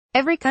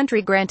Every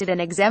country granted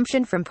an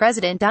exemption from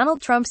President Donald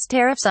Trump's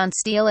tariffs on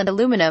steel and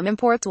aluminum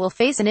imports will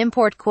face an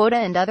import quota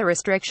and other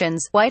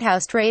restrictions, White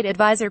House trade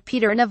advisor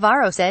Peter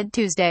Navarro said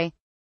Tuesday.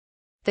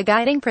 The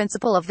guiding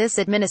principle of this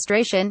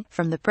administration,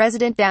 from the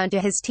president down to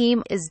his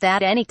team, is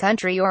that any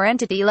country or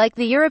entity like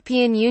the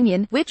European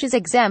Union, which is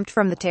exempt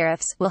from the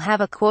tariffs, will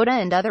have a quota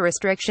and other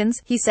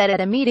restrictions, he said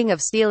at a meeting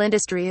of steel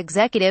industry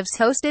executives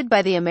hosted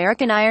by the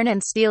American Iron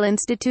and Steel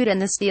Institute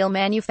and the Steel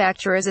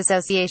Manufacturers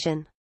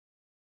Association.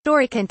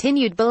 Story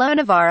continued below.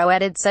 Navarro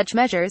added such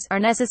measures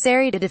are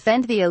necessary to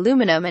defend the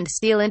aluminum and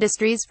steel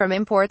industries from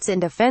imports in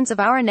defense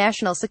of our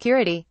national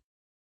security.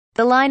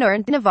 The line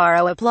earned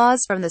Navarro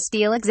applause from the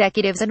steel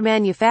executives and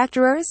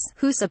manufacturers,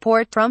 who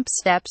support Trump's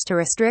steps to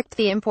restrict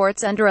the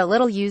imports under a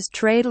little-used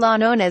trade law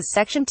known as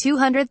Section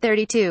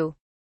 232.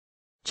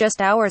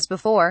 Just hours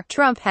before,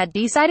 Trump had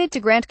decided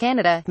to grant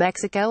Canada,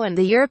 Mexico and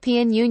the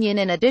European Union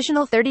an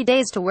additional 30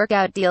 days to work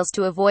out deals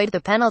to avoid the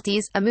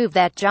penalties, a move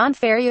that John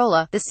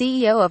Ferriola, the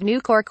CEO of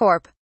Nucor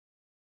Corp.,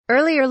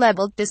 earlier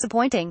labeled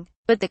disappointing.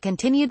 But the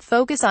continued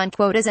focus on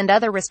quotas and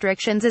other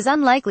restrictions is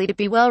unlikely to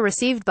be well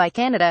received by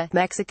Canada,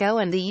 Mexico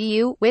and the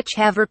EU, which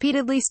have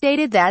repeatedly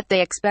stated that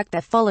they expect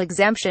a full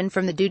exemption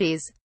from the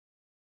duties.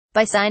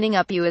 By signing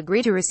up, you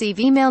agree to receive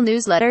email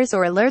newsletters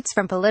or alerts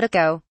from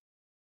Politico.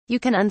 You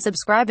can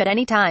unsubscribe at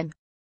any time.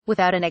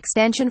 Without an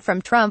extension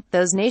from Trump,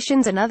 those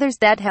nations and others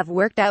that have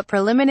worked out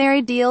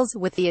preliminary deals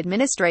with the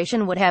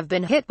administration would have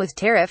been hit with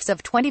tariffs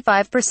of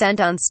 25%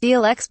 on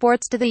steel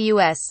exports to the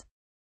U.S.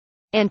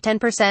 and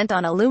 10%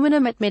 on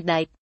aluminum at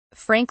midnight.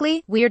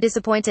 Frankly, we're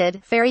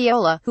disappointed,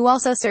 Ferriola, who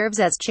also serves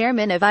as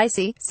chairman of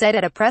ICE, said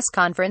at a press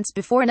conference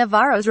before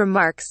Navarro's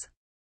remarks.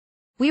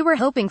 We were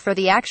hoping for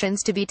the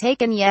actions to be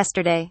taken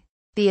yesterday.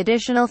 The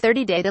additional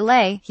 30-day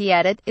delay, he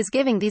added, is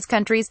giving these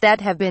countries that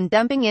have been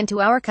dumping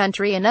into our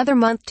country another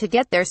month to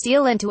get their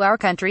steel into our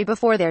country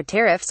before their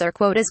tariffs or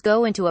quotas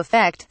go into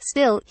effect.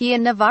 Still, he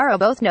and Navarro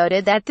both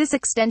noted that this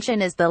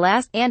extension is the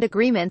last, and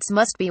agreements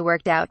must be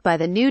worked out by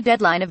the new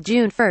deadline of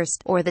June 1,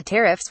 or the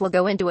tariffs will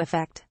go into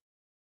effect.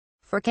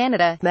 For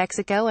Canada,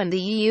 Mexico and the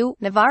EU,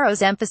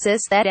 Navarro's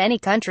emphasis that any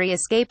country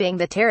escaping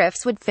the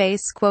tariffs would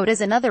face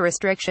quotas and other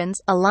restrictions,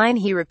 a line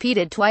he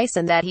repeated twice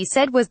and that he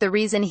said was the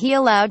reason he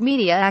allowed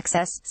media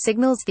access,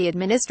 signals the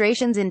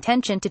administration's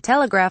intention to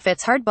telegraph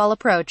its hardball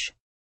approach.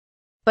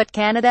 But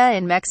Canada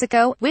and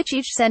Mexico, which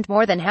each send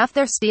more than half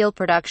their steel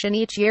production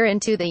each year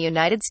into the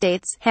United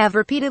States, have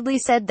repeatedly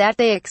said that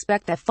they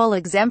expect a full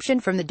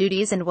exemption from the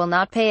duties and will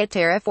not pay a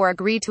tariff or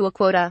agree to a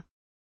quota.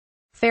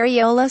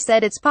 Ferriola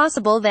said it's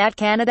possible that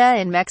Canada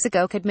and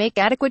Mexico could make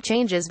adequate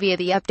changes via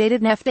the updated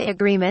NAFTA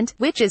agreement,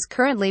 which is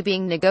currently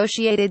being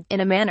negotiated,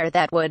 in a manner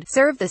that would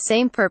serve the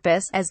same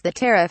purpose as the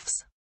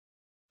tariffs.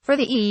 For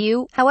the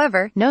EU,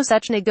 however, no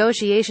such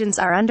negotiations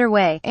are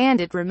underway, and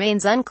it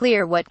remains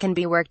unclear what can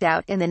be worked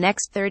out in the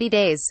next 30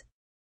 days.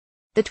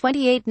 The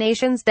 28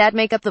 nations that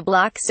make up the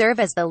bloc serve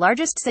as the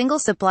largest single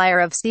supplier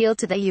of steel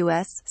to the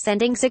U.S.,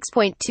 sending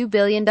 $6.2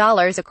 billion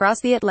across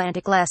the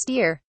Atlantic last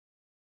year.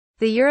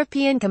 The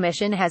European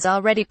Commission has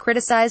already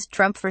criticized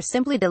Trump for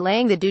simply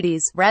delaying the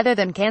duties, rather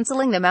than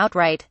canceling them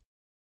outright.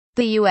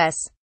 The U.S.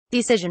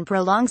 decision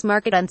prolongs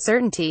market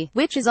uncertainty,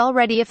 which is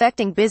already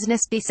affecting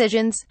business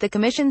decisions, the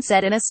Commission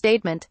said in a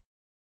statement.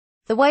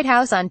 The White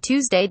House on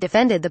Tuesday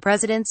defended the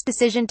president's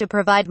decision to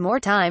provide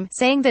more time,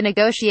 saying the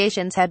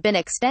negotiations had been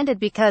extended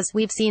because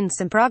we've seen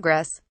some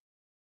progress.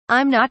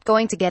 I'm not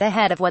going to get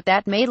ahead of what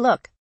that may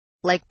look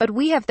like, but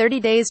we have 30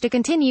 days to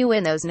continue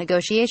in those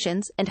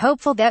negotiations, and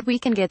hopeful that we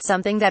can get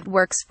something that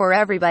works for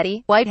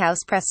everybody, White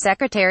House Press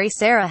Secretary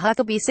Sarah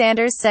Huckabee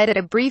Sanders said at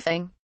a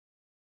briefing.